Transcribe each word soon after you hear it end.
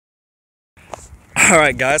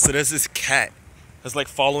Alright guys, so there's this cat that's like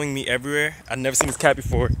following me everywhere. I've never seen this cat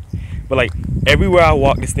before. But like everywhere I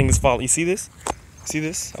walk, this thing is following. You see this? See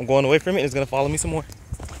this? I'm going away from it and it's gonna follow me some more.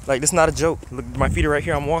 Like, this is not a joke. Look, my feet are right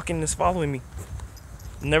here. I'm walking and it's following me.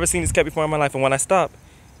 I've never seen this cat before in my life, and when I stop,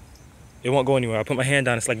 it won't go anywhere. I put my hand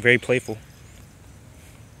down, it's like very playful.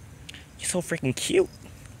 You're so freaking cute.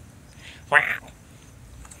 Wow.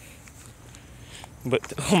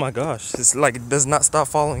 But oh my gosh, it's like it does not stop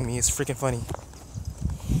following me. It's freaking funny.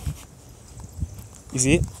 You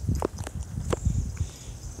see it?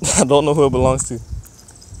 I don't know who it belongs to.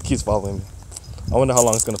 It keeps following me. I wonder how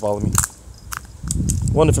long it's gonna follow me.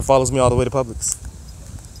 I wonder if it follows me all the way to Publix.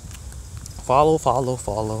 Follow, follow,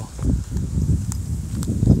 follow.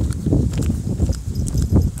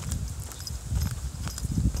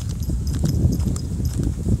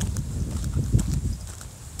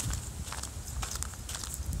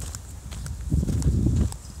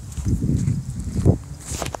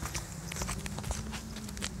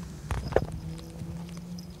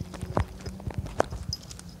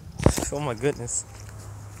 Oh my goodness.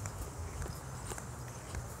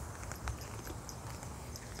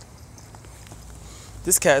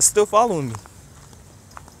 This cat is still following me.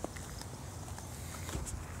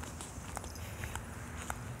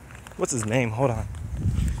 What's his name? Hold on. I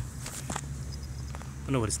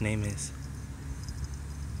don't know what his name is.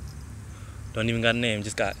 Don't even got a name,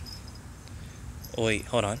 just got. Oh wait,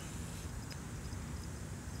 hold on.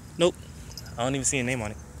 Nope. I don't even see a name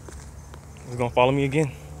on it. He's gonna follow me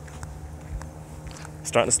again.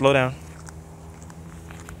 Starting to slow down.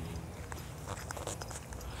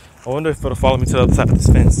 I wonder if it'll follow me to the other side of this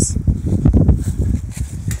fence.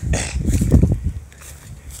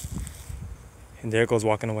 And there it goes,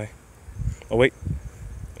 walking away. Oh wait.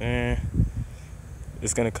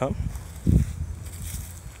 It's gonna come.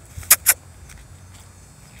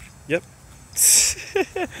 Yep.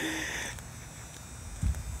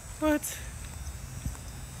 What?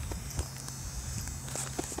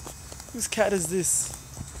 Whose cat is this?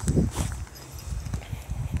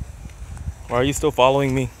 Why are you still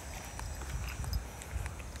following me?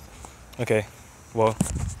 Okay, well,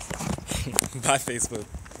 bye Facebook,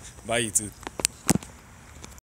 bye YouTube.